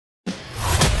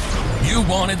You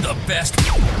wanted the best.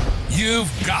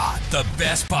 You've got the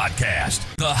best podcast,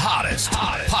 the hottest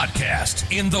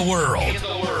podcast in the world.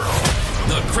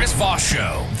 The Chris Voss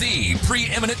Show, the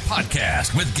preeminent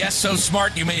podcast with guests so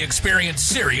smart you may experience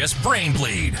serious brain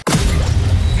bleed.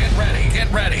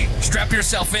 Get ready. Strap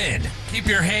yourself in. Keep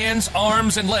your hands,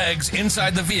 arms, and legs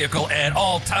inside the vehicle at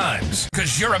all times,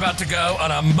 because you're about to go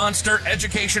on a monster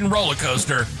education roller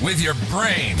coaster with your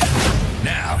brain.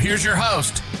 Now, here's your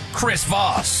host, Chris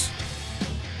Voss.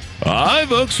 Hi,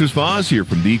 folks. Chris Voss here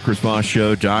from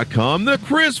thechrisvossshow.com,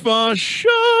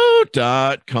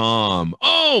 thechrisvossshow.com.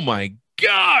 Oh, my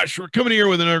gosh. We're coming here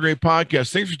with another great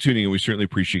podcast. Thanks for tuning in. We certainly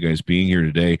appreciate you guys being here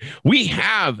today. We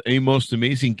have a most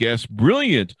amazing guest,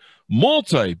 brilliant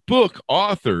multi-book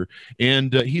author,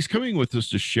 and he's coming with us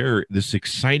to share this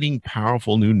exciting,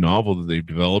 powerful new novel that they've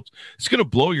developed. It's going to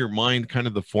blow your mind, kind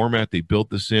of the format they built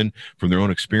this in from their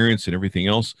own experience and everything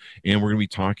else, and we're going to be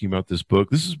talking about this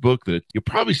book. This is a book that you'll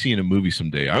probably see in a movie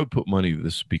someday. I would put money that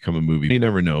this would become a movie. You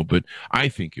never know, but I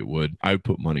think it would. I would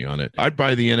put money on it. I'd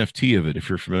buy the NFT of it if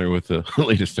you're familiar with the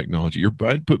latest technology.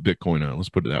 I'd put Bitcoin on it. Let's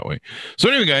put it that way. So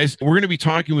anyway, guys, we're going to be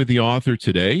talking with the author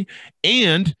today,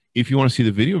 and if you want to see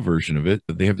the video version of it,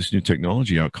 they have this new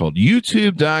technology out called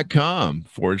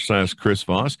youtube.com/Chris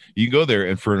Voss. You can go there,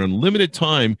 and for an unlimited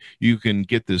time, you can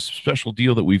get this special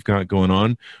deal that we've got going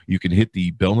on. You can hit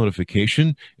the bell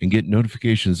notification and get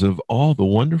notifications of all the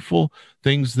wonderful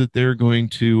things that they're going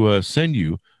to send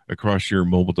you across your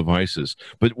mobile devices.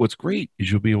 But what's great is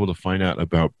you'll be able to find out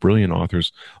about brilliant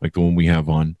authors like the one we have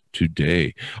on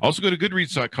today. Also go to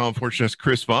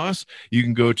goodreads.com/Chris Voss. You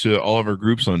can go to all of our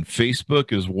groups on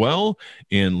Facebook as well,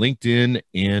 and LinkedIn,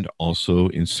 and also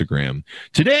Instagram.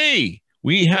 Today,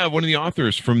 we have one of the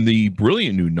authors from the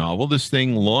brilliant new novel. This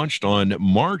thing launched on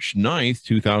March 9th,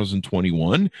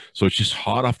 2021. So it's just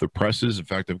hot off the presses. In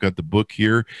fact, I've got the book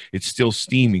here. It's still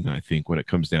steaming, I think, when it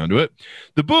comes down to it.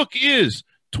 The book is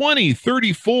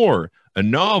 2034, a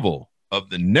novel of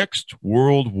the next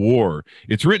world war.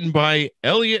 It's written by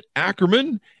Elliot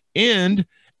Ackerman and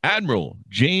Admiral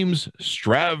James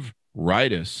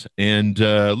Stavridis. And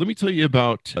let me tell you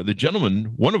about the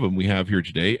gentleman, one of them we have here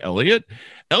today, Elliot.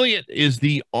 Elliot is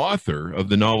the author of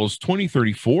the novels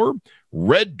 2034,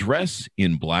 Red Dress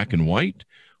in Black and White,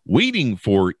 Waiting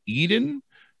for Eden,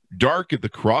 Dark at the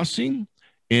Crossing,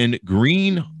 and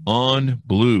Green on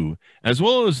Blue, as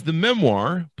well as the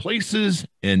memoir, Places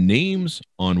and Names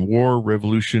on War,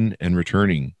 Revolution, and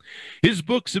Returning. His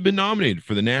books have been nominated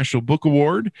for the National Book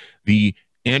Award, the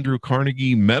Andrew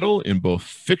Carnegie Medal in both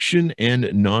fiction and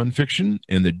nonfiction,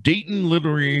 and the Dayton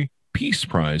Literary Peace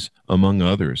Prize, among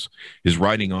others. His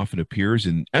writing often appears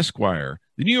in Esquire,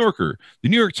 The New Yorker, The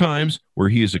New York Times, where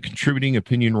he is a contributing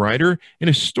opinion writer, and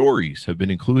his stories have been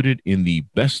included in the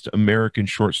Best American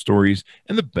Short Stories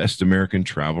and the Best American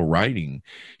Travel Writing.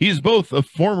 He is both a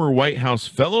former White House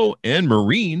fellow and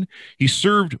Marine. He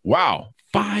served,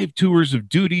 5 tours of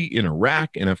duty in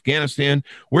Iraq and Afghanistan,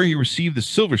 where he received the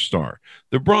Silver Star,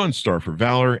 the Bronze Star for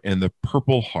Valor, and the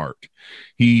Purple Heart.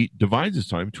 He divides his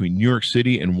time between New York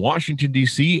City and Washington,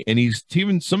 D.C., and he's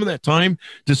taken some of that time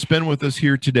to spend with us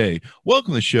here today.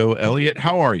 Welcome to the show, Elliot.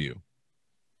 How are you?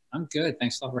 I'm good.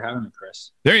 Thanks a lot for having me,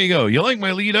 Chris. There you go. You like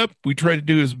my lead up? We tried to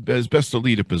do as best a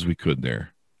lead up as we could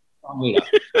there. Lead up.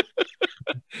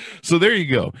 So there you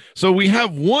go. So we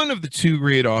have one of the two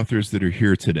great authors that are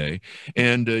here today,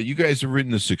 and you guys have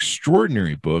written this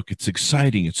extraordinary book. It's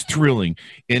exciting, it's thrilling,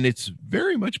 and it's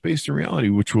very much based in reality,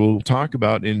 which we'll talk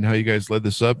about in how you guys led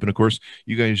this up. And of course,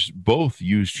 you guys both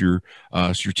used your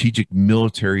strategic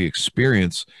military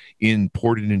experience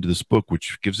poured it into this book,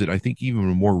 which gives it, I think, even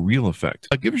a more real effect.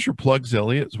 Give us your plugs,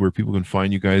 Elliot, where people can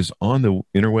find you guys on the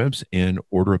interwebs and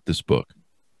order up this book.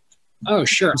 Oh,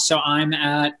 sure. So I'm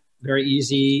at, very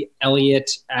easy,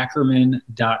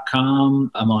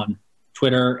 ElliotAckerman.com. I'm on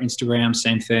Twitter, Instagram,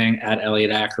 same thing, at Elliot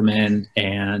Ackerman.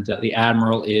 And the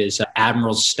Admiral is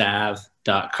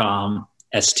AdmiralStav.com,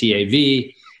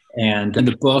 STAV. And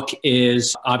the book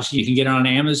is, obviously, you can get it on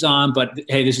Amazon, but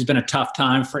hey, this has been a tough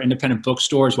time for independent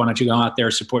bookstores. Why don't you go out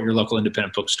there, support your local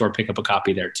independent bookstore, pick up a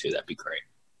copy there too. That'd be great.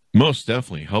 Most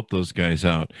definitely. Help those guys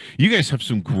out. You guys have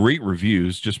some great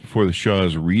reviews. Just before the show, I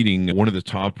was reading one of the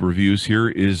top reviews here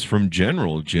is from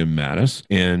General Jim Mattis,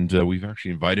 and we've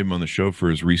actually invited him on the show for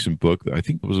his recent book. I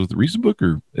think, was it the recent book,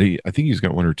 or I think he's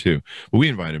got one or two, but we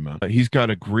invited him out. He's got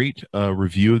a great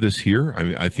review of this here.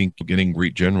 I think getting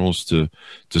great generals to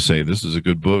say this is a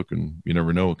good book, and you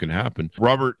never know what can happen.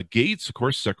 Robert Gates, of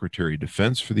course, Secretary of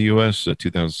Defense for the U.S.,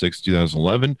 2006,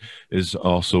 2011, is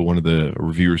also one of the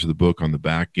reviewers of the book on the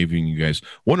back giving you guys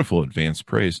wonderful advanced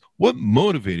praise. What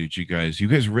motivated you guys? You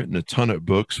guys have written a ton of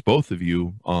books, both of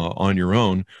you on your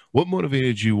own. What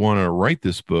motivated you want to write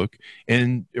this book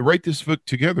and write this book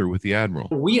together with the Admiral?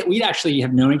 We actually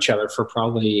have known each other for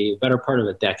probably the better part of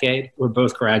a decade. We're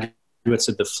both graduates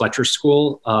at the Fletcher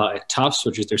School at Tufts,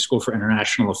 which is their School for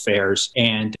International Affairs.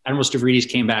 And Admiral Stavridis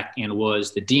came back and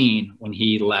was the dean when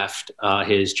he left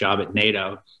his job at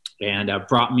NATO, and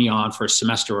brought me on for a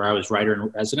semester where I was writer in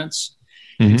residence.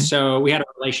 Mm-hmm. And so we had a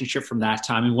relationship from that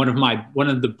time. And one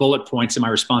of the bullet points in my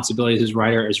responsibilities as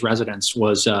writer as residence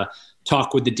was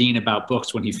talk with the dean about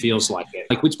books when he feels like it.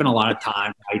 Like, we'd spend a lot of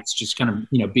time, right, just kind of,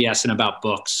 BSing about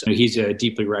books. He's a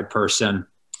deeply read person.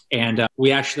 And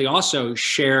we actually also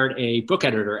shared a book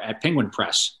editor at Penguin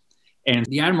Press. And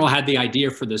the Admiral had the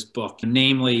idea for this book,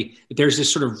 namely, there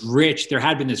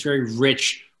had been this very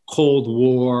rich Cold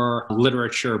War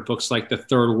literature, books like The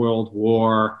Third World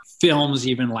War, films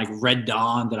even like Red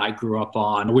Dawn that I grew up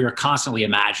on. We were constantly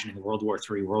imagining World War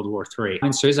III.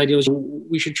 And so his idea was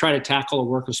we should try to tackle a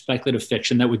work of speculative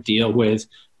fiction that would deal with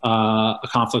a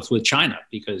conflict with China,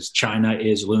 because China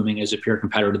is looming as a peer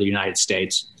competitor to the United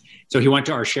States. So he went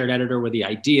to our shared editor with the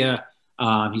idea.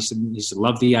 He said,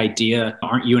 love the idea.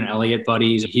 Aren't you and Elliot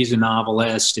buddies? He's a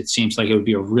novelist. It seems like it would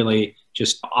be a really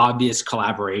just obvious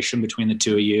collaboration between the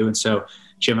two of you. And so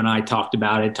Jim and I talked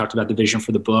about the vision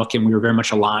for the book, and we were very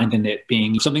much aligned in it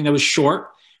being something that was short,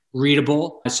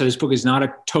 readable. So this book is not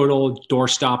a total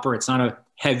doorstopper. It's not a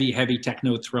heavy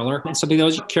techno thriller. It's something that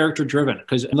was character driven,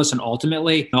 because listen,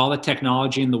 ultimately all the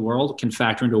technology in the world can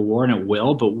factor into war, and it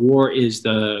will, but war is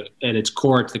at its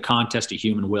core, it's the contest of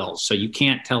human wills. So you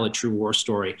can't tell a true war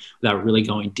story without really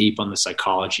going deep on the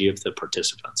psychology of the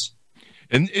participants.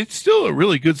 And it's still a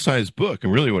really good sized book.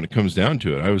 And really, when it comes down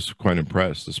to it, I was quite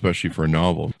impressed, especially for a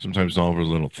novel. Sometimes novels are a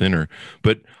little thinner.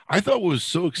 But I thought what was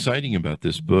so exciting about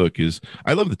this book is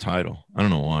I love the title. I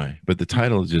don't know why, but the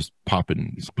title is just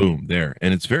popping, boom, there.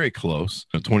 And it's very close,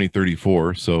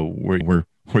 2034. So we're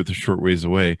the short ways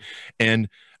away. And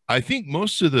I think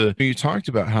you talked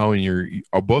about how in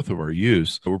both of our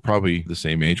youth, we're probably the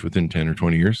same age, within 10 or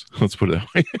 20 years. Let's put it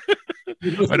that way.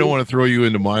 I don't want to throw you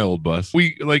into my old bus.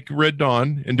 We like Red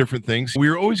Dawn and different things. We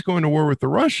were always going to war with the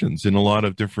Russians in a lot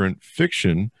of different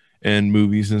fiction and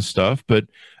movies and stuff. But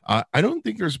I don't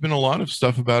think there's been a lot of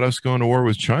stuff about us going to war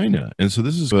with China. And so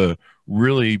this is a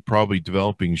really probably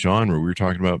developing genre we were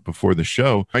talking about before the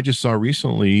show. I just saw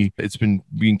recently, it's been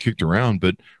being kicked around,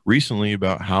 but recently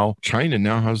about how China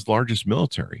now has the largest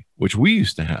military, which we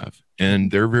used to have.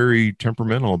 And they're very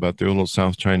temperamental about their little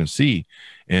South China Sea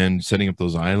and setting up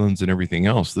those islands and everything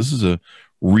else. This is a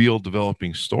real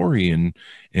developing story.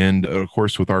 And of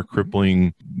course, with our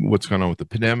crippling, what's going on with the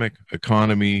pandemic,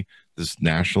 economy, this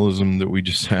nationalism that we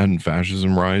just had and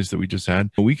fascism rise that we just had,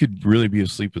 we could really be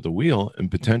asleep at the wheel and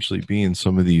potentially be in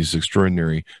some of these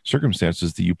extraordinary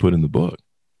circumstances that you put in the book.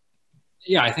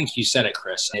 Yeah, I think you said it,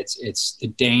 Chris. It's the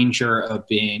danger of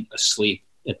being asleep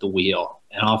at the wheel.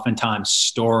 And oftentimes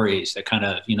stories that kind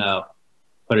of,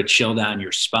 put a chill down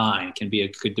your spine can be a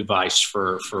good device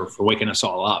for waking us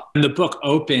all up. And the book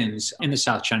opens in the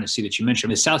South China Sea that you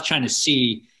mentioned. The South China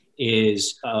Sea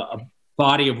is a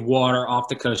body of water off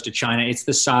the coast of China. It's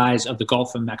the size of the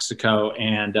Gulf of Mexico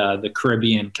and the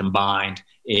Caribbean combined.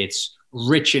 It's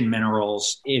rich in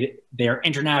minerals. They're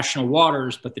international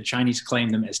waters, but the Chinese claim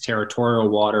them as territorial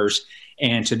waters.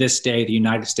 And to this day, the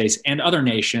United States and other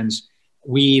nations,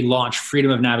 we launch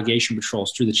freedom of navigation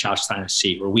patrols through the South China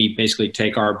Sea, where we basically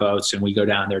take our boats and we go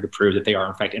down there to prove that they are,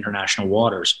 in fact, international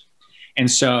waters. And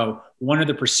so one of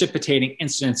the precipitating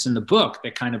incidents in the book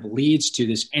that kind of leads to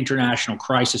this international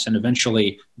crisis and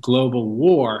eventually global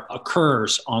war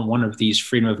occurs on one of these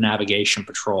freedom of navigation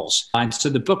patrols. And so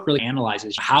the book really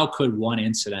analyzes how could one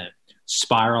incident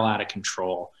spiral out of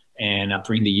control and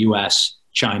bring the U.S.,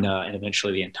 China, and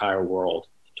eventually the entire world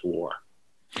to war.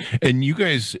 And you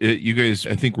guys,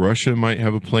 I think Russia might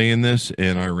have a play in this,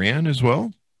 and Iran as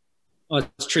well. Well,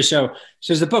 it's true. So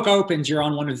as the book opens, you're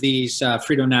on one of these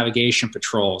freedom navigation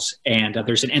patrols, and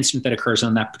there's an incident that occurs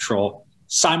on that patrol.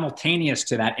 Simultaneous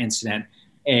to that incident,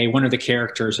 one of the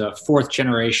characters, a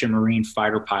fourth-generation Marine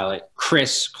fighter pilot,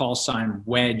 Chris, call sign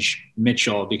Wedge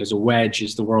Mitchell, because a wedge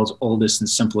is the world's oldest and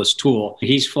simplest tool.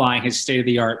 He's flying his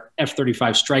state-of-the-art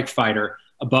F-35 strike fighter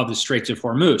above the Straits of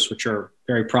Hormuz, which are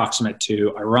very proximate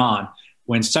to Iran,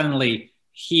 when suddenly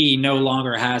he no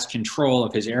longer has control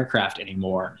of his aircraft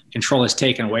anymore. Control is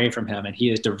taken away from him, and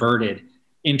he is diverted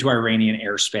into Iranian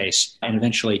airspace and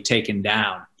eventually taken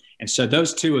down. And so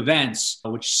those two events,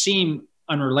 which seem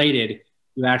unrelated,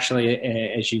 you actually,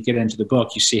 as you get into the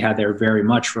book, you see how they're very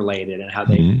much related and how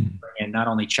they bring in not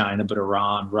only China, but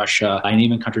Iran, Russia, and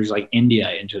even countries like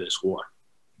India into this war.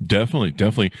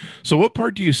 Definitely. So what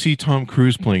part do you see Tom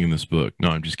Cruise playing in this book? No,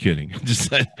 I'm just kidding.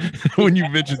 Just when you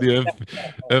mentioned the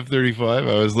F-35,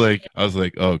 I was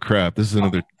like, oh crap, this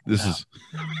is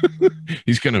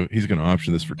he's gonna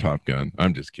option this for Top Gun.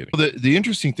 I'm just kidding. The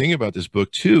interesting thing about this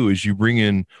book too is you bring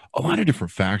in a lot of different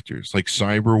factors like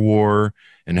cyber war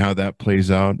and how that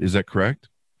plays out. Is that correct?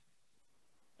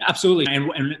 Absolutely.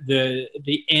 And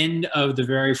the end of the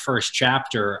very first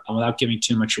chapter, without giving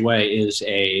too much away, is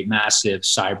a massive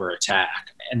cyber attack.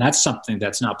 And that's something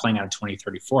that's not playing out in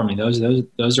 2034. I mean,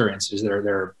 those are instances that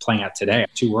are playing out today.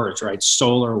 2 words, right?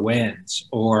 Solar winds.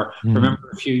 Or remember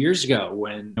a few years ago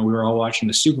when we were all watching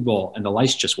the Super Bowl and the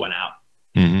lights just went out.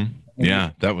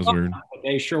 Yeah, that was weird.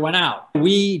 They sure went out.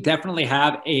 We definitely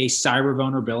have a cyber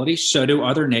vulnerability. So do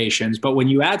other nations. But when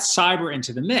you add cyber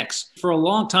into the mix, for a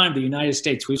long time, the United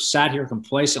States, we've sat here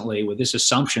complacently with this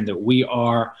assumption that we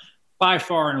are by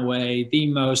far and away the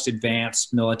most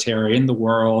advanced military in the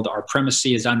world. Our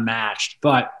primacy is unmatched,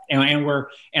 and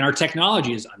our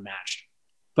technology is unmatched.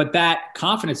 But that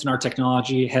confidence in our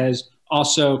technology has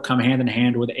also come hand in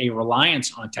hand with a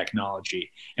reliance on technology.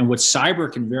 And what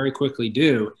cyber can very quickly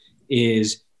do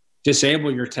is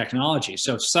disable your technology.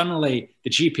 So if suddenly the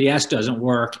GPS doesn't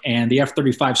work and the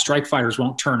F-35 strike fighters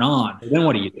won't turn on, then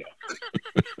what do you do?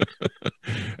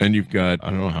 And you've got, I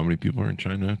don't know how many people are in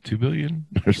China, 2 billion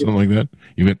or something like that.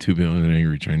 You've got 2 billion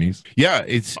angry Chinese. Yeah,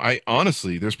 I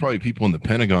honestly, there's probably people in the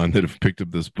Pentagon that have picked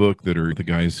up this book that are the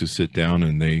guys who sit down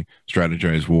and they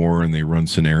strategize war and they run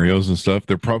scenarios and stuff.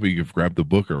 They're probably have grabbed the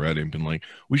book already and been like,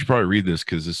 we should probably read this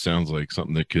because this sounds like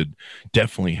something that could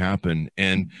definitely happen.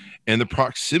 And the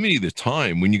proximity of the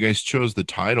time when you guys chose the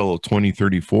title of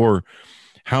 2034,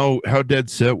 how dead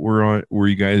set were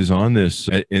you guys on this,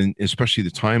 and especially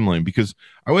the timeline? Because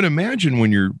I would imagine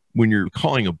when you're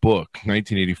calling a book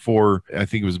 1984, I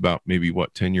think it was about maybe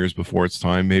 10 years before its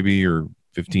time, maybe, or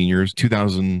 15 years.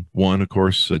 2001, of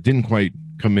course, didn't quite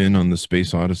come in on the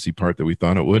Space Odyssey part that we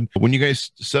thought it would. When you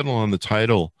guys settled on the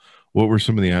title, what were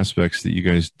some of the aspects that you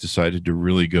guys decided to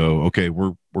really go, okay,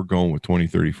 we're going with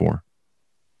 2034?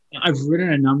 I've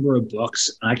written a number of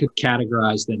books. I could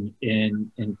categorize them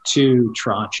in 2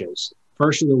 tranches.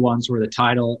 First are the ones where the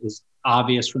title is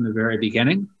obvious from the very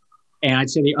beginning. And I'd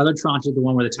say the other tranche is the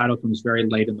one where the title comes very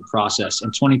late in the process.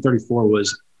 And 2034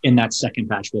 was in that second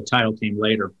batch where the title came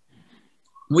later.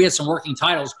 We had some working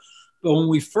titles, but when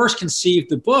we first conceived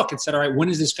the book and said, all right, when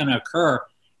is this going to occur?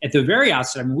 At the very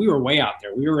outset, I mean, we were way out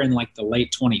there. We were in like the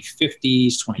late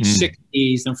 2050s,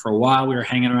 2060s. Then for a while, we were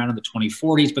hanging around in the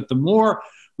 2040s. But the more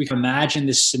we can imagine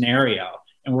this scenario,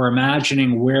 and we're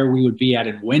imagining where we would be at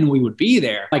and when we would be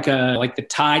there, like the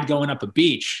tide going up a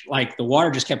beach. Like the water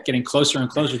just kept getting closer and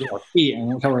closer to our feet, and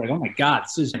we're like, "Oh my God,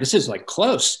 this is like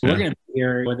close. Yeah. We're going to be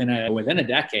here within a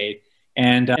decade."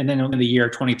 And then the year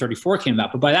 2034 came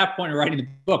out. But by that point, writing the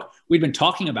book, we'd been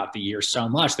talking about the year so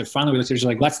much that finally we looked at it,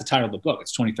 like, that's the title of the book.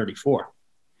 It's 2034.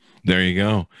 There you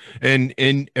go.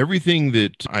 And everything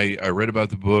that I read about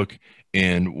the book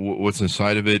and what's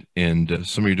inside of it, and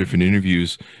some of your different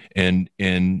interviews, and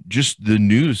just the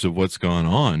news of what's gone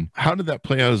on. How did that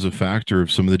play out as a factor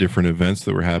of some of the different events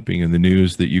that were happening in the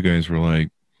news that you guys were like,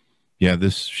 yeah,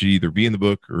 this should either be in the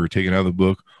book or taken out of the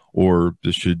book, or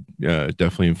this should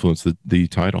definitely influence the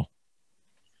title?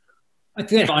 I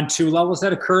think on 2 levels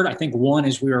that occurred. I think one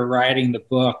is we were writing the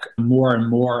book, more and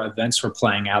more events were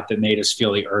playing out that made us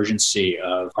feel the urgency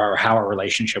of how our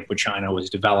relationship with China was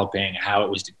developing, how it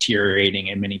was deteriorating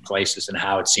in many places, and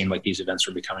how it seemed like these events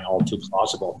were becoming all too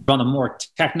plausible. But on the more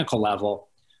technical level,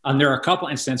 there are a couple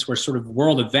instances where sort of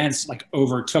world events like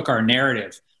overtook our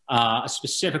narrative. A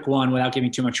specific one, without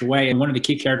giving too much away, and one of the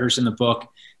key characters in the book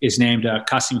is named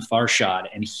Qasim Farshad,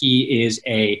 and he is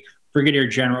a brigadier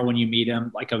general when you meet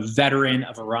him, like a veteran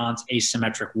of Iran's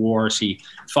asymmetric wars. He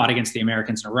fought against the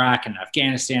Americans in Iraq and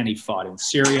Afghanistan. He fought in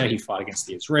Syria. He fought against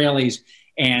the Israelis.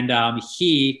 And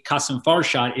Qasim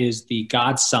Farshad is the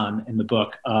godson in the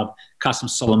book of Qasem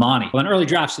Soleimani. Well, in early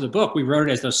drafts of the book, we wrote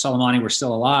it as though Soleimani were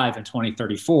still alive in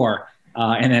 2034.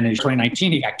 And then in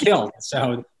 2019, he got killed.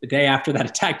 So the day after that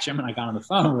attack, Jim and I got on the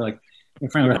phone. We're like,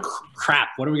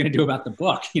 crap, what are we going to do about the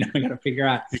book? We got to figure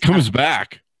out. It comes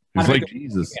back. It's like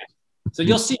Jesus. Yeah. So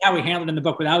you'll see how we handled it in the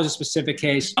book, but that was a specific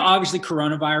case. Obviously,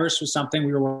 coronavirus was something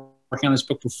we were working on this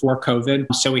book before COVID.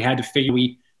 So we had to figure,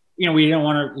 we didn't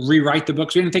want to rewrite the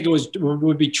book. So we didn't think it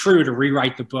would be true to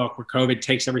rewrite the book where COVID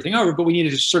takes everything over, but we needed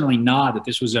to certainly nod that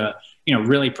this was a,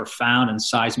 really profound and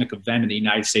seismic event in the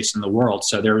United States and the world.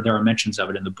 So there are mentions of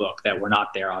it in the book that were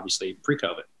not there, obviously,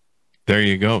 pre-COVID. There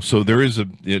you go. So there is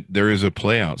a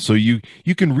play out. So you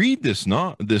can read this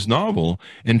novel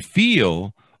and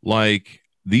feel like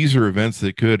these are events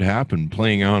that could happen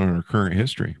playing out in our current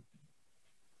history.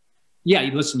 Yeah,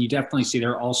 listen, you definitely see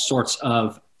there are all sorts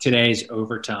of today's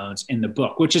overtones in the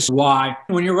book, which is why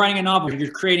when you're writing a novel,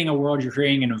 you're creating a world, you're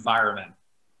creating an environment.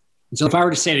 And so if I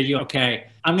were to say to you, okay,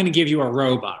 I'm going to give you a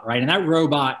robot, right? And that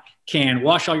robot can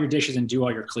wash all your dishes and do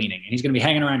all your cleaning, and he's going to be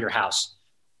hanging around your house.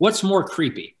 What's more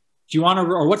creepy? Do you want to,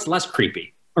 or what's less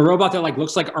creepy? A robot that like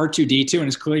looks like R2-D2 and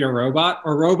is clearly a robot,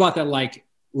 or a robot that like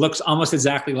looks almost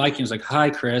exactly like you? It's like, hi,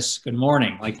 Chris, good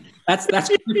morning. Like that's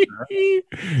creepy.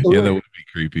 So, yeah, that would be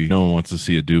creepy. No one wants to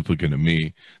see a duplicate of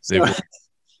me.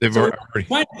 They've already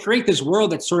trying to create this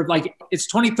world that's sort of like, it's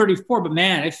 2034, but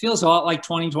man, it feels a lot like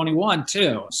 2021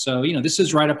 too. So, this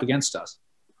is right up against us.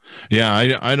 Yeah,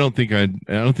 I don't think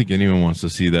anyone wants to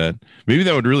see that. Maybe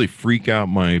that would really freak out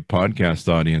my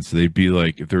podcast audience. They'd be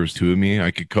like, if there was two of me,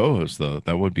 I could co-host though.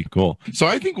 That would be cool. So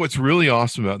I think what's really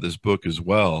awesome about this book as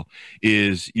well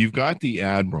is you've got the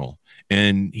Admiral,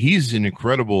 and he's an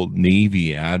incredible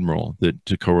Navy admiral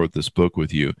to co-wrote this book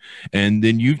with you. And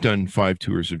then you've done 5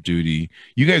 tours of duty.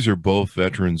 You guys are both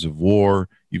veterans of war.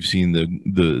 You've seen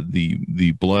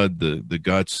the blood, the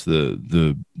guts,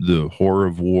 the horror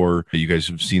of war. You guys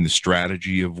have seen the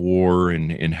strategy of war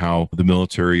and how the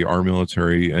military, our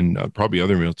military, and probably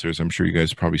other militaries. I'm sure you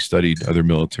guys probably studied other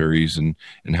militaries and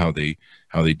how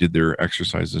they did their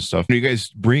exercise and stuff. And you guys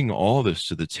bring all this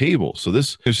to the table. So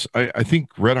this is, I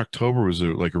think Red October was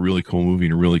like a really cool movie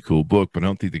and a really cool book, but I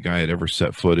don't think the guy had ever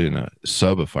set foot in a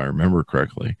sub, if I remember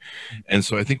correctly. And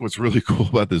so I think what's really cool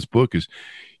about this book is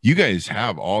you guys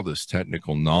have all this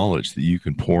technical knowledge that you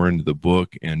can pour into the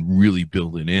book and really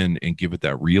build it in and give it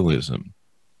that realism.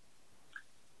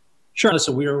 Sure.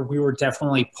 So we were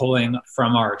definitely pulling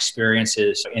from our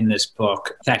experiences in this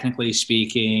book, technically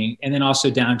speaking, and then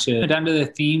also down to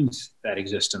the themes that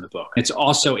exist in the book. It's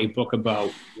also a book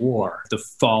about war, the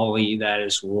folly that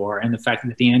is war, and the fact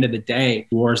that at the end of the day,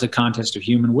 war is a contest of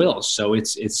human wills. So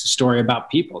it's a story about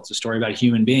people. It's a story about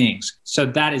human beings. So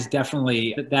that is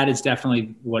definitely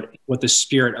what the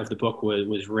spirit of the book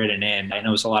was written in. And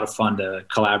it was a lot of fun to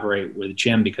collaborate with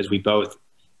Jim because we both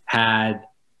have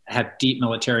deep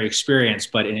military experience,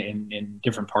 but in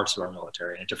different parts of our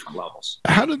military and at different levels.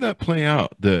 How did that play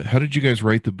out? How did you guys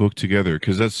write the book together?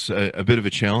 Because that's a bit of a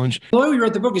challenge. The way we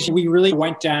wrote the book is we really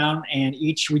went down and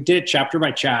we did it chapter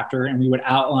by chapter, and we would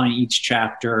outline each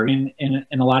chapter in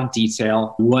a lot of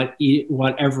detail, what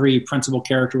every principal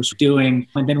character was doing.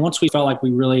 And then once we felt like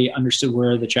we really understood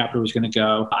where the chapter was going to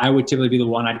go, I would typically be the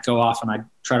one. I'd go off and I'd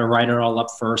try to write it all up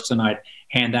first, and I'd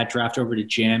hand that draft over to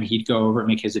Jim. He'd go over and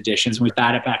make his additions, and we'd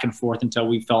bat it back and forth until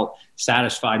we felt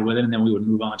satisfied with it, and then we would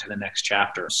move on to the next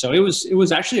chapter. So it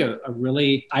was actually a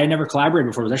really, I had never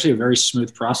collaborated before. It was actually a very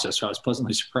smooth process, so I was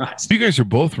pleasantly surprised. You guys are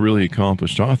both really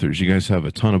accomplished authors. You guys have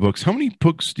a ton of books. How many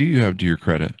books do you have to your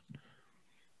credit?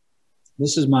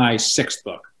 This is my 6th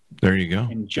book. There you go.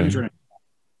 And Jim's written.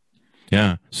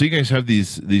 Yeah. So you guys have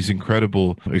these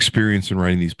incredible experience in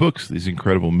writing these books, these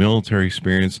incredible military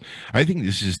experience. I think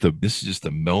this is just the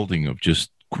melding of just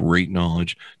great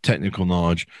knowledge, technical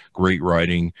knowledge, great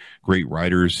writing, great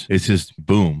writers. It's just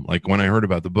boom. Like when I heard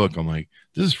about the book, I'm like,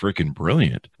 this is freaking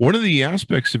brilliant. One of the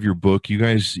aspects of your book, you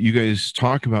guys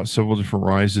talk about several different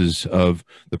rises of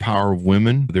the power of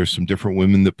women. There's some different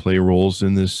women that play roles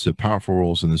in this, powerful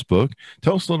roles in this book.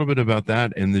 Tell us a little bit about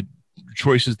that and the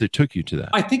choices that took you to that.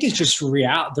 I think it's just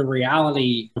the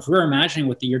reality. If we're imagining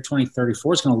what the year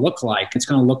 2034 is going to look like, it's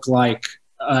going to look like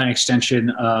an extension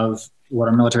of what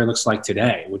our military looks like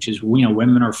today, which is,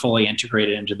 women are fully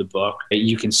integrated into the book.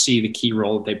 You can see the key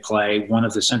role that they play. One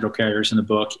of the central characters in the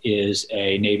book is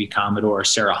a Navy Commodore,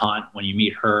 Sarah Hunt. When you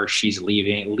meet her, she's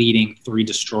leading 3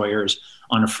 destroyers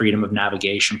on a freedom of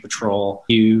navigation patrol.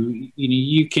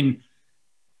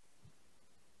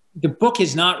 The book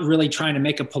is not really trying to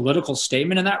make a political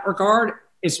statement in that regard.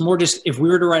 It's more just, if we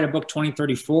were to write a book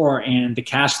 2034 and the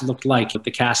cast looked like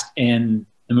the cast in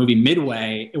the movie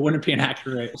Midway, it wouldn't be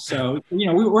inaccurate. So,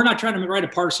 we're not trying to write a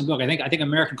partisan book. I think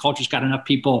American culture's got enough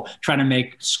people trying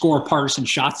to score partisan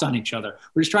shots on each other.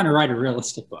 We're just trying to write a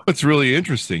realistic book. It's really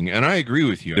interesting. And I agree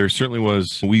with you. There certainly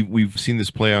was, we've seen this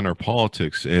play on our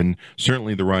politics, and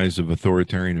certainly the rise of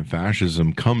authoritarian and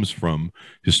fascism comes from,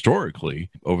 historically,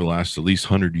 over the last at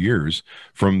least 100 years,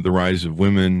 from the rise of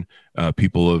women,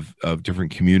 people of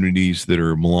different communities that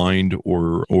are maligned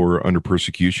or under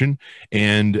persecution,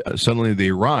 and suddenly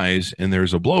they rise, and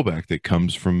there's a blowback that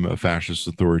comes from a fascist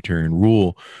authoritarian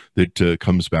rule that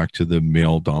comes back to the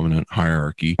male dominant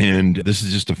hierarchy. And this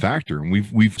is just a factor, and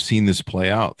we've seen this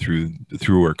play out through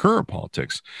our current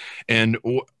politics. And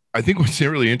I think what's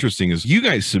really interesting is you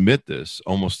guys submit this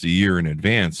almost a year in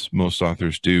advance. Most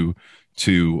authors do,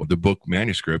 to the book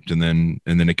manuscript, and then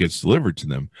it gets delivered to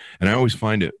them. And I always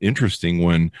find it interesting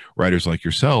when writers like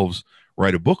yourselves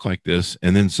write a book like this,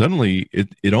 and then suddenly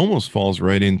it almost falls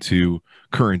right into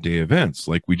current day events.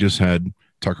 Like we just had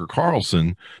Tucker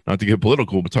Carlson, not to get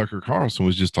political, but Tucker Carlson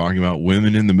was just talking about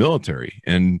women in the military,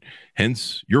 and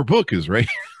hence your book is right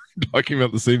talking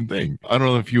about the same thing. I don't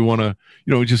know if you want to,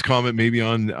 just comment maybe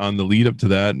on the lead up to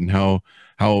that, and how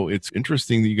it's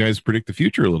interesting that you guys predict the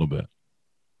future a little bit.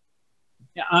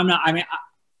 Yeah, I'm not going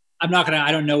to,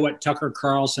 I don't know what Tucker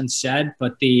Carlson said,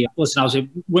 but listen, I'll say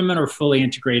women are fully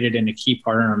integrated in a key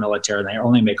part in our military, and they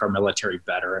only make our military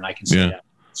better. And I can say that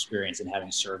experience in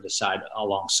having served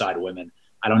alongside women.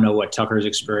 I don't know what Tucker's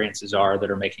experiences are that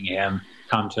are making him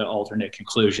come to alternate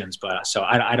conclusions, but so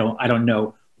I don't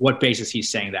know what basis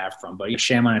he's saying that from, but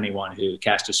shame on anyone who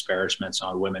casts disparagements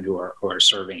on women who are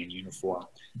serving in uniform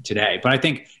today. But I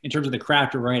think in terms of the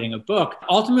craft of writing a book,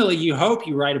 ultimately you hope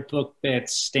you write a book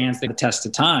that stands the test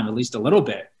of time, at least a little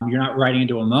bit. You're not writing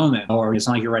into a moment, or it's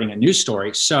not like you're writing a news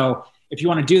story. So if you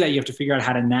want to do that, you have to figure out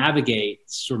how to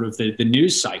navigate sort of the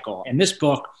news cycle. And this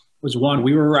book was one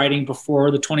we were writing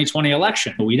before the 2020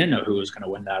 election. We didn't know who was going to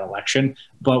win that election,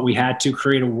 but we had to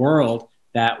create a world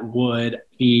that would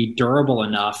be durable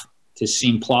enough to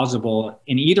seem plausible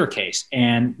in either case.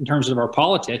 And in terms of our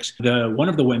politics, one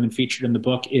of the women featured in the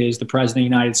book is the President of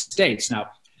the United States. Now,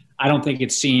 I don't think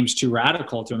it seems too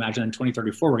radical to imagine in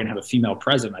 2034 we're going to have a female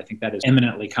president. I think that is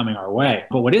imminently coming our way.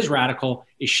 But what is radical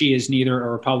is she is neither a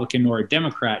Republican nor a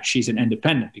Democrat. She's an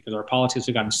independent, because our politics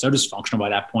have gotten so dysfunctional by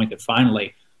that point that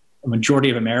finally a majority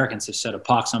of Americans have set a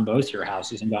pox on both your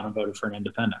houses and gone and voted for an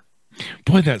independent.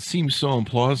 Boy, that seems so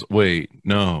implausible. Wait,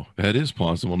 no, that is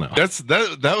plausible now.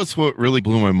 That was what really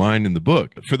blew my mind in the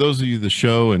book. For those of you the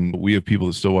show, and we have people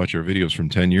that still watch our videos from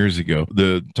 10 years ago,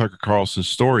 the Tucker Carlson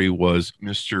story was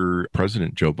Mr.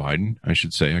 President Joe Biden, I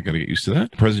should say. I got to get used to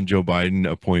that. President Joe Biden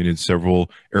appointed several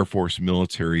Air Force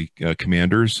military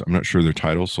commanders. I'm not sure their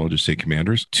titles, so I'll just say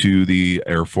commanders, to the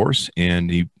Air Force, and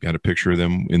he got a picture of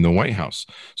them in the White House.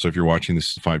 So if you're watching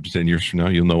this 5 to 10 years from now,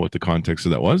 you'll know what the context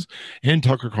of that was. And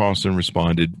Tucker Carlson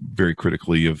responded very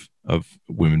critically of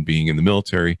women being in the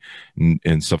military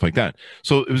and stuff like that.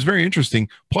 So it was very interesting.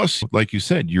 Plus, like you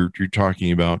said, you're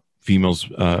talking about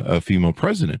a female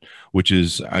president, which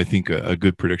is, I think, a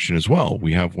good prediction as well.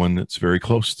 We have one that's very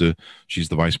close to, she's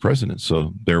the vice president.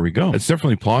 So there we go. It's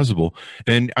definitely plausible.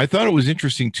 And I thought it was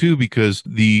interesting too, because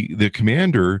the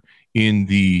commander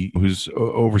who's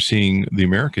overseeing the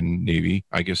American Navy,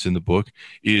 I guess, in the book,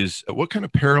 is what kind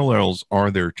of parallels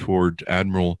are there toward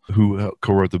Admiral who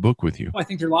co-wrote the book with you? I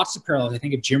think there are lots of parallels. I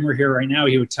think if Jim were here right now,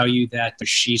 he would tell you that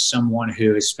she's someone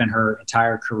who has spent her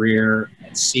entire career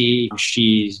at sea.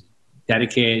 She's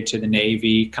dedicated to the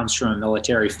Navy, comes from a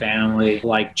military family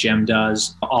like Jim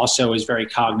does, also is very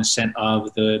cognizant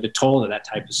of the toll that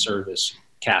type of service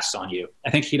casts on you. I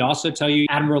think he'd also tell you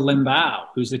Admiral Lin Bao,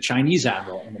 who's the Chinese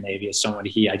admiral in the Navy, is someone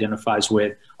he identifies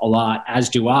with a lot, as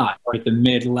do I, or at the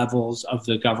mid-levels of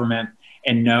the government,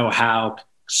 and know how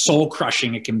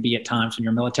soul-crushing it can be at times when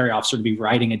you're a military officer to be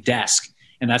riding a desk.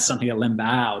 And that's something that Lin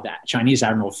Bao, that Chinese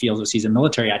admiral, feels as he's a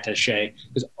military attaché,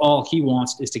 because all he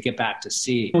wants is to get back to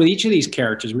sea. With each of these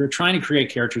characters, we were trying to create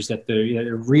characters that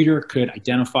the reader could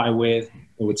identify with,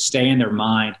 that would stay in their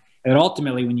mind. And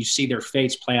ultimately, when you see their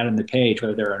fates play out on the page,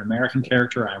 whether they're an American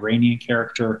character, an Iranian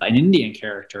character, an Indian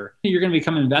character, you're going to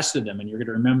become invested in them, and you're going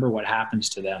to remember what happens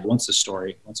to them once the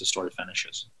story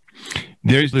finishes.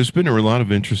 There's been a lot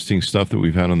of interesting stuff that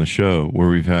we've had on the show, where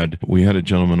we had a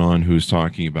gentleman on who was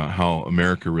talking about how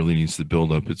America really needs to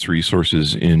build up its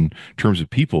resources in terms of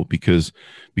people, because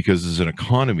as an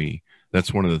economy,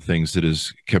 that's one of the things that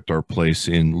has kept our place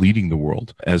in leading the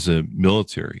world. As a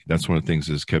military, that's one of the things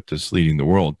that has kept us leading the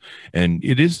world. And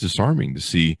it is disarming to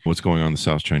see what's going on in the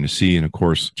South China Sea. And of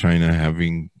course, China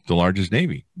having the largest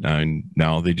Navy. And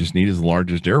now they just need the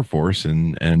largest Air Force.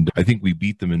 And I think we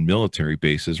beat them in military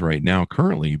bases right now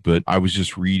currently. But I was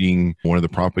just reading one of the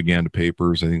propaganda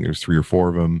papers. I think there's 3 or 4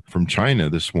 of them from China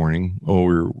this morning. Oh,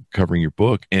 we were covering your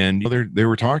book. And they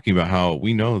were talking about how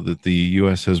we know that the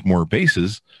U.S. has more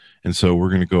bases, and so we're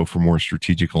going to go for more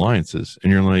strategic alliances.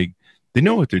 And you're like, they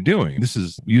know what they're doing. This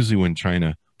is usually when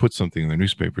China puts something in their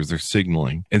newspapers, they're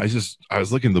signaling. And I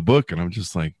was looking at the book, and I'm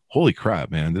just like, holy crap,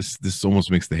 man, this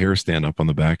almost makes the hair stand up on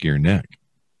the back of your neck.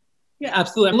 Yeah,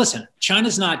 absolutely. Listen,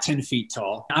 China's not 10 feet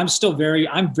tall. I'm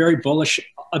very bullish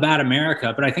about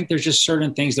America, but I think there's just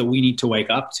certain things that we need to wake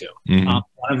up to.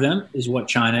 One of them is what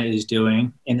China is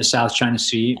doing in the South China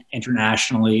Sea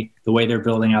internationally, the way they're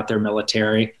building out their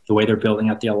military, the way they're building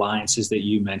out the alliances that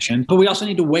you mentioned. But we also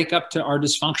need to wake up to our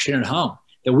dysfunction at home,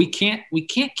 that we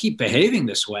can't keep behaving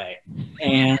this way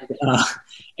and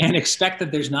expect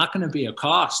that there's not going to be a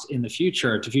cost in the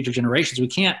future to future generations. We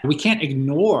can't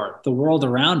ignore the world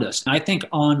around us. And I think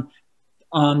on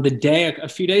the day, a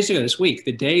few days ago this week,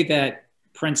 the day that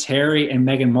Prince Harry and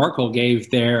Meghan Markle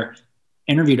gave their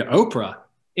interview to Oprah,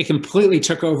 it completely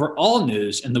took over all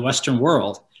news in the Western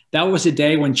world. That was a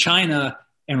day when China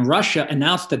and Russia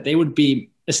announced that they would be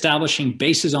establishing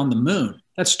bases on the moon.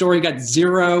 That story got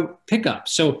zero pickup.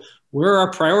 So where are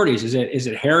our priorities? Is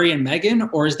it Harry and Meghan,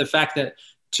 or is the fact that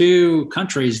two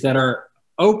countries that are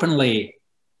openly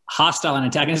hostile and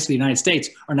antagonistic to the United States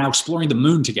are now exploring the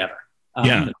moon together?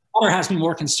 The water has me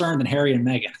more concerned than Harry and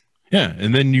Meghan. Yeah,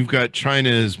 and then you've got China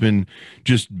has been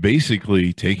just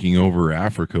basically taking over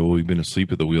Africa. We've been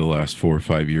asleep at the wheel the last 4 or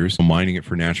 5 years, mining it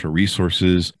for natural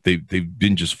resources. They've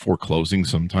been just foreclosing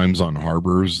sometimes on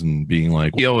harbors and being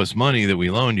like, you owe us money that we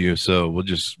loaned you, so we're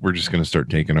just going to start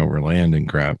taking over land and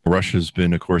crap. Russia's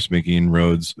been, of course, making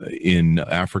inroads in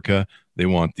Africa. They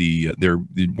want they're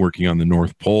working on the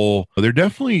North Pole.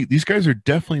 These guys are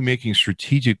definitely making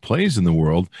strategic plays in the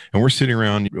world. And we're sitting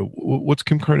around, what's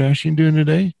Kim Kardashian doing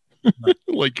today?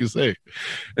 Like you say.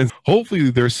 And hopefully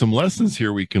there's some lessons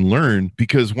here we can learn,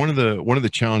 because one of the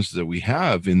challenges that we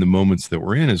have in the moments that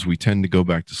we're in is we tend to go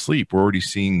back to sleep. We're already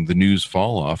seeing the news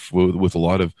fall off with a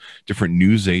lot of different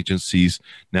news agencies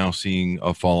now seeing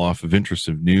a fall off of interest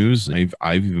of news.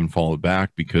 I've even followed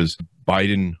back because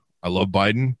Biden, I love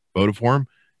Biden, voted for him.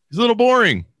 He's a little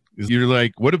boring. You're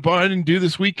like, what did Biden do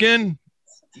this weekend?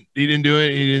 He didn't do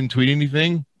it. He didn't tweet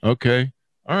anything. Okay.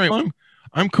 All right.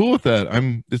 I'm cool with that.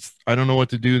 I don't know what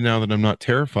to do now that I'm not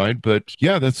terrified, but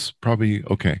yeah, that's probably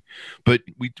okay. But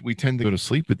we tend to go to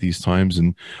sleep at these times,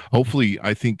 and hopefully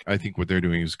I think what they're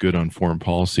doing is good on foreign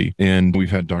policy. And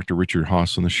we've had Dr. Richard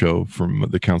Haass on the show from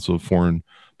the Council of Foreign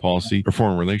Policy or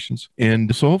Foreign Relations.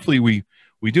 And so hopefully we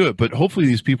do it, but hopefully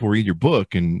these people read your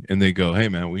book and they go, hey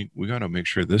man, we got to make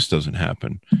sure this doesn't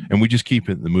happen. And we just keep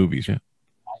it in the movies. Yeah.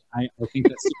 I think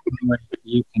that's the only way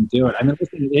you can do it. I mean,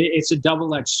 listen, it's a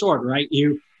double-edged sword, right?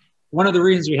 One of the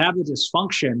reasons we have the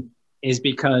dysfunction is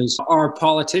because our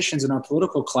politicians and our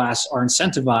political class are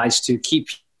incentivized to keep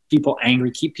people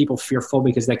angry, keep people fearful,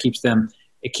 because that keeps them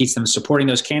supporting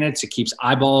those candidates. It keeps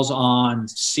eyeballs on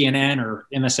CNN or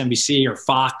MSNBC or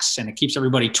Fox, and it keeps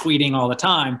everybody tweeting all the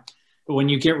time. But when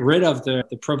you get rid of the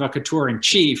provocateur in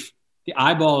chief, the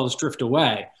eyeballs drift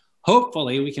away.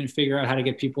 Hopefully, we can figure out how to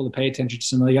get people to pay attention to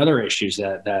some of the other issues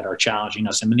that are challenging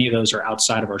us. And many of those are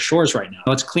outside of our shores right now.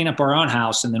 Let's clean up our own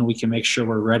house, and then we can make sure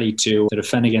we're ready to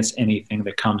defend against anything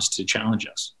that comes to challenge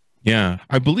us. Yeah,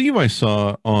 I believe I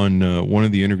saw on one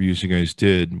of the interviews you guys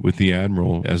did with the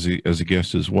Admiral as a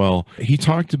guest as well. He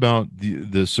talked about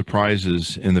the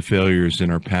surprises and the failures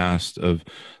in our past, of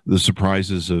the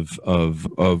surprises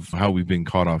of how we've been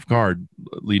caught off guard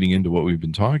leading into what we've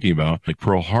been talking about, like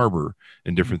Pearl Harbor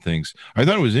and different things. I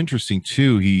thought it was interesting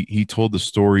too. He told the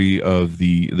story of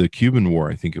the Cuban War,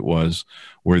 I think it was,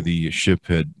 where the ship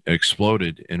had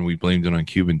exploded and we blamed it on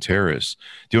Cuban terrorists.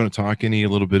 Do you want to talk a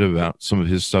little bit about some of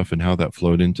his stuff and how that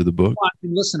flowed into the book? Well, I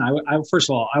mean, listen, first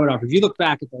of all, I would offer, if you look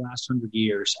back at the last 100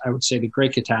 years, I would say the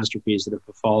great catastrophes that have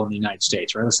befallen the United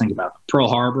States, right? Let's think about them. Pearl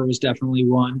Harbor was definitely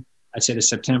one. I'd say the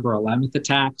September 11th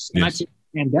attacks. And I'd say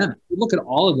the pandemic. You look at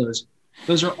all of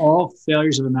those are all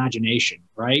failures of imagination,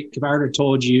 right? If I were to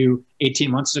told you 18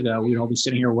 months ago, we'd all be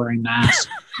sitting here wearing masks,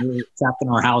 trapped in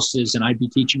our houses, and I'd be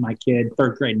teaching my kid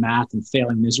third grade math and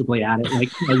failing miserably at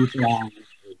it.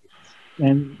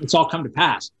 And it's all come to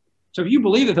pass. So if you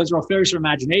believe that those are all failures of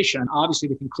imagination, obviously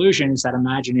the conclusion is that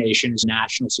imagination is a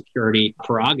national security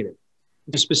prerogative.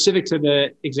 Specific to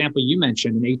the example you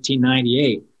mentioned in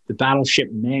 1898, the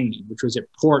battleship Maine, which was at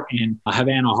port in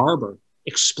Havana Harbor,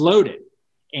 exploded.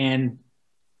 And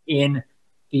in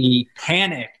the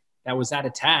panic that was that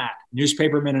attack,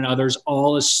 newspapermen and others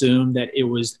all assumed that it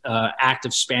was an act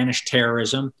of Spanish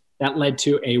terrorism. That led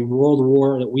to a world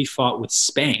war that we fought with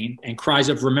Spain and cries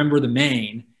of "Remember the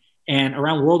Maine." And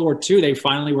around World War II, they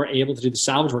finally were able to do the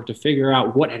salvage work to figure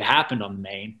out what had happened on the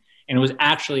Maine. And it was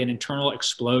actually an internal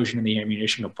explosion in the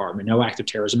ammunition compartment, no act of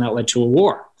terrorism that led to a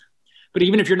war. But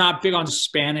even if you're not big on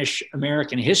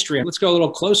Spanish-American history, let's go a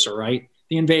little closer, right?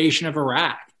 The invasion of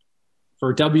Iraq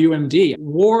for WMD.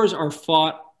 Wars are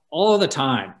fought all the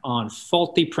time on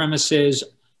faulty premises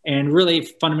and really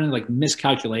fundamentally like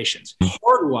miscalculations.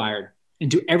 Hardwired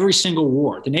into every single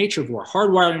war, the nature of war,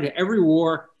 hardwired into every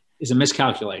war is a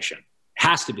miscalculation.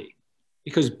 Has to be,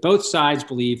 because both sides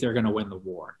believe they're going to win the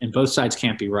war, and both sides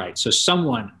can't be right. So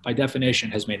someone, by definition,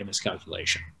 has made a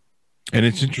miscalculation. And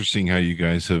it's interesting how you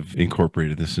guys have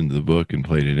incorporated this into the book and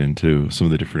played it into some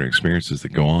of the different experiences that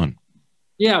go on.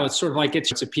 Yeah, it's sort of like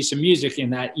it's a piece of music in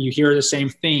that you hear the same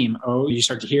theme. Oh, you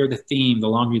start to hear the theme the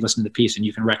longer you listen to the piece, and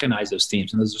you can recognize those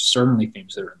themes. And those are certainly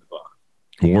themes that are in the book.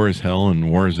 War is hell, and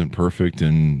war isn't perfect,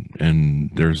 and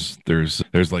there's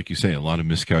like you say, a lot of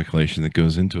miscalculation that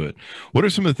goes into it. What are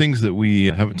some of the things that we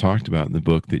haven't talked about in the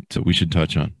book that we should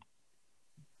touch on?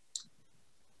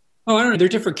 Oh, I don't know. They're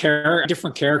different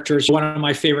characters. One of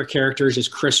my favorite characters is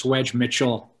Chris Wedge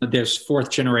Mitchell, this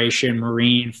fourth generation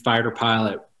Marine fighter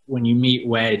pilot. When you meet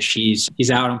Wedge, he's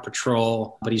out on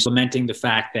patrol, but he's lamenting the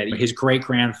fact that his great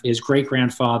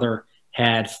grandfather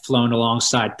had flown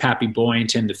alongside Pappy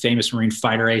Boyington, the famous Marine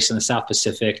fighter ace in the South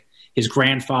Pacific. His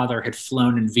grandfather had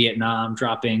flown in Vietnam,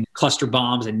 dropping cluster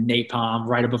bombs and napalm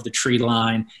right above the tree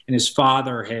line. And his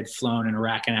father had flown in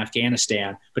Iraq and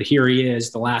Afghanistan. But here he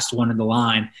is, the last one in the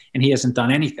line, and he hasn't done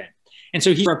anything. And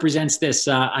so he represents this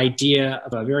idea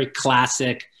of a very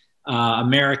classic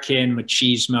American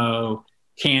machismo,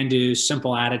 can-do,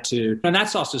 simple attitude. And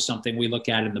that's also something we look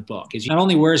at in the book, is not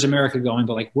only where is America going,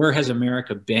 but like where has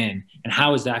America been and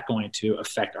how is that going to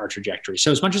affect our trajectory?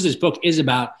 So as much as this book is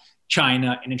about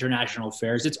China and international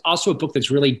affairs, it's also a book that's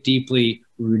really deeply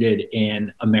rooted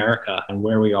in America and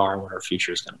where we are and what our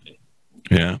future is going to be.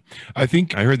 Yeah. I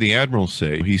think I heard the Admiral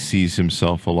say he sees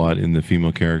himself a lot in the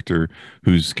female character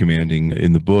who's commanding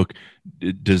in the book.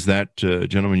 Does that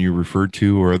gentleman you referred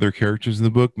to or other characters in the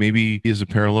book maybe is a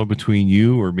parallel between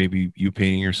you or maybe you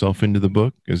painting yourself into the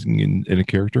book as in a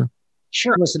character?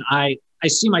 Sure. Listen, I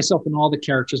see myself in all the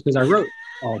characters because I wrote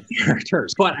all the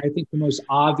characters. But I think the most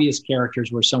obvious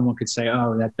characters where someone could say,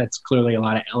 oh, that's clearly a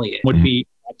lot of Elliot would be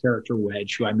that character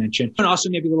Wedge, who I mentioned. And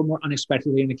also maybe a little more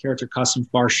unexpectedly in the character Qasim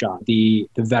Farshad, the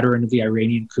veteran of the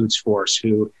Iranian Quds Force,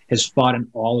 who has fought in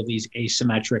all of these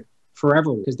asymmetric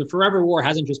forever wars. Because the forever war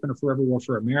hasn't just been a forever war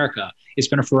for America. It's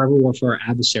been a forever war for our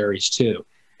adversaries too.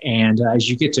 And as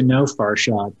you get to know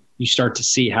Farshad, you start to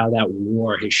see how that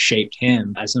war has shaped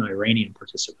him as an Iranian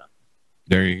participant.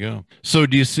 There you go. So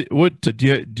do you see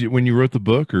when you wrote the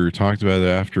book or talked about it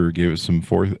after, or gave it some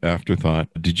afterthought,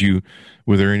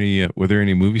 were there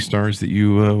any movie stars that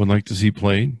you would like to see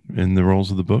played in the roles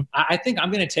of the book? I think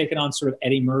I'm going to take it on sort of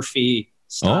Eddie Murphy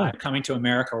style, Coming to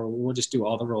America, where we'll just do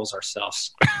all the roles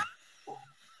ourselves.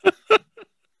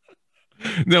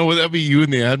 No, would that be you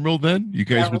and the Admiral then? You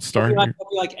guys would star? It'll be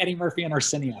like Eddie Murphy and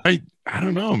Arsenio. I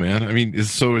don't know, man. I mean,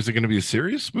 is it going to be a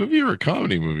serious movie or a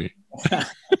comedy movie?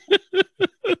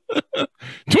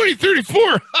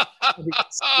 2034.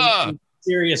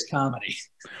 Serious comedy.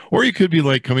 Or you could be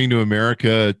like Coming to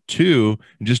America 2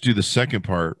 and just do the second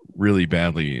part really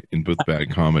badly in both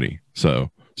bad comedy. So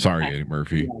sorry, Eddie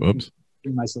Murphy. Whoops.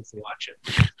 Myself to watch it.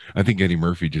 I think Eddie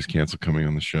Murphy just canceled coming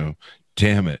on the show.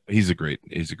 Damn it. He's a great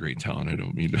talent. I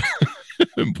don't mean to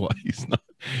imply he's not.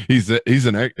 He's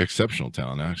an exceptional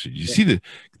talent, actually. You see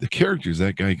the characters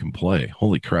that guy can play.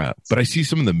 Holy crap. But I see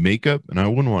some of the makeup, and I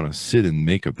wouldn't want to sit in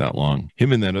makeup that long.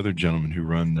 Him and that other gentleman who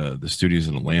run the studios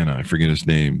in Atlanta, I forget his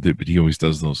name, but he always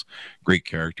does those great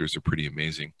characters. They're pretty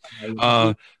amazing.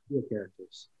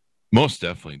 Characters. Most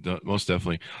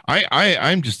definitely.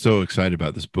 I'm just so excited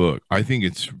about this book. I think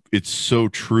it's so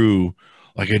true.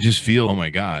 Like, I just feel, oh my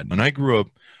God. When I grew up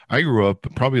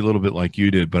probably a little bit like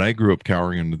you did, but I grew up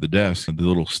cowering under the desk, the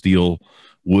little steel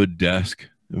wood desk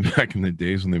back in the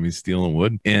days when they'd be stealing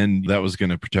wood. And that was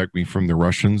going to protect me from the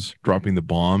Russians dropping the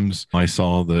bombs. I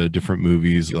saw the different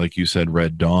movies, like you said,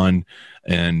 Red Dawn.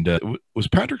 And was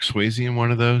Patrick Swayze in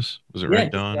one of those? Was it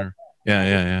Red Dawn? Or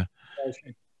Yeah.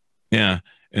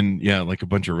 And yeah, like a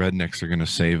bunch of rednecks are going to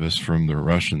save us from the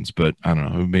Russians, but I don't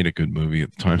know who made a good movie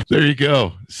at the time. There you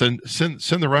go. Send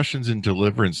the Russians in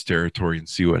deliverance territory and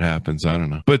see what happens. I don't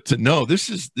know, but no,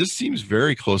 this seems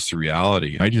very close to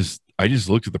reality. I just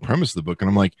looked at the premise of the book and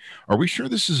I'm like, are we sure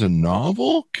this is a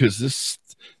novel? Because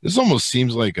this almost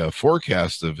seems like a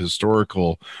forecast of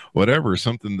historical whatever,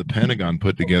 something the Pentagon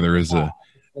put together as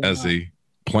a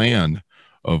plan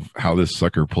of how this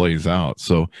sucker plays out.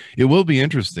 So it will be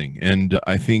interesting. And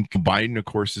I think Biden, of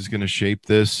course, is going to shape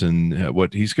this and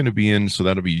what he's going to be in. So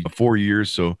that'll be 4 years.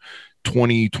 So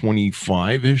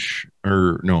 2025-ish,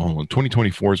 or no, hold on,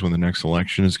 2024 is when the next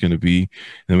election is going to be. And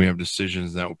then we have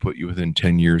decisions that will put you within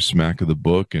 10 years smack of the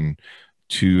book and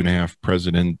 2.5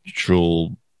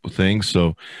 presidential things.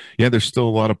 So yeah, there's still a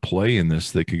lot of play in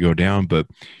this that could go down, but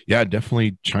yeah,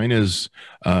 definitely China's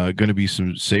going to be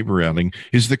some saber rattling.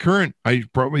 Is the current,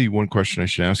 probably one question I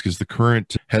should ask, is the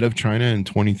current head of China in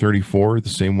 2034 the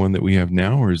same one that we have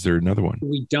now, or is there another one?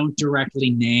 We don't directly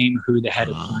name who the head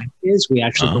of China is. We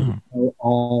actually go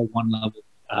all one level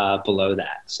below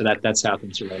that. So that's how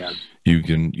things are laid out. You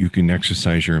can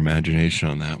exercise your imagination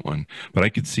on that one, but I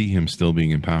could see him still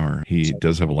being in power. He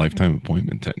does have a lifetime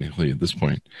appointment technically at this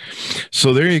point.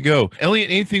 So there you go. Elliot,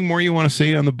 anything more you want to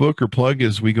say on the book or plug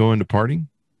as we go into parting?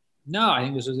 No, I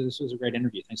think this was a great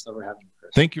interview. Thanks for having me,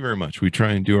 Chris. Thank you very much. We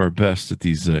try and do our best at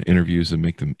these interviews and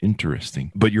make them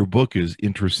interesting. But your book is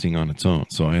interesting on its own,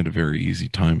 so I had a very easy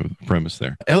time of the premise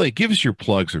there. Elliot, give us your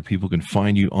plugs where people can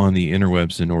find you on the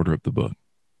interwebs and order up the book.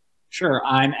 Sure.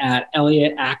 I'm at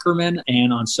Elliot Ackerman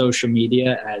and on social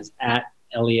media as at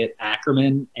Elliot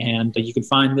Ackerman. And you can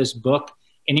find this book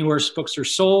anywhere books are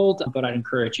sold, but I'd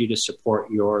encourage you to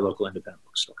support your local independent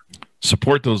bookstore.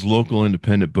 Support those local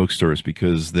independent bookstores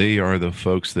because they are the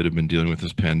folks that have been dealing with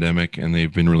this pandemic and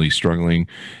they've been really struggling.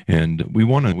 And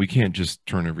we can't just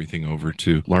turn everything over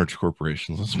to large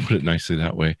corporations. Let's put it nicely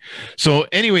that way. So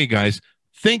anyway, guys,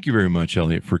 thank you very much,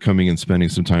 Elliot, for coming and spending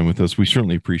some time with us. We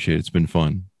certainly appreciate it. It's been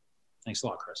fun. Thanks a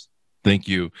lot, Chris. Thank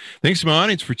you. Thanks to my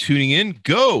audience for tuning in.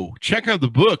 Go check out the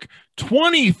book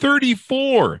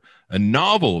 2034, a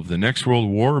novel of the next world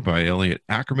war by Elliot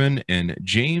Ackerman and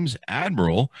James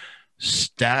Admiral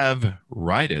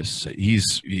Stavridis.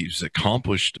 He's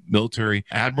accomplished military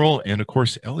admiral, and of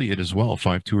course Elliot as well.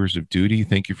 5 tours of duty.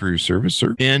 Thank you for your service,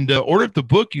 sir. And order up the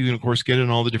book. You can of course get it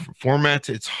in all the different formats.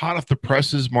 It's hot off the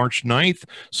presses March 9th,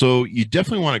 so you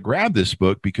definitely want to grab this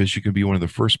book because you can be one of the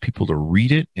first people to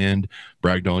read it and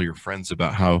brag to all your friends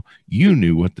about how you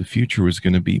knew what the future was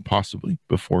going to be, possibly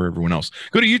before everyone else.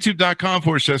 Go to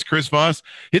youtube.com/Chris Voss.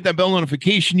 Hit that bell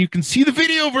notification. You can see the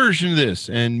video version of this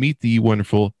and meet the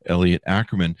wonderful Elliot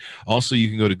Ackerman. Also, you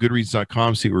can go to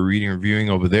goodreads.com, see what we're reading and reviewing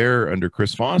over there under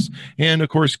Chris Voss, and of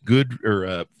course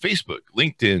Facebook,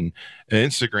 LinkedIn,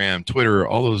 Instagram, Twitter,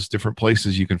 all those different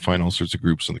places. You can find all sorts of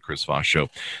groups on the Chris Voss Show.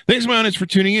 Thanks, my audience, for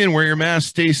tuning in. Wear your mask,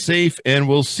 stay safe, and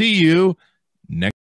we'll see you next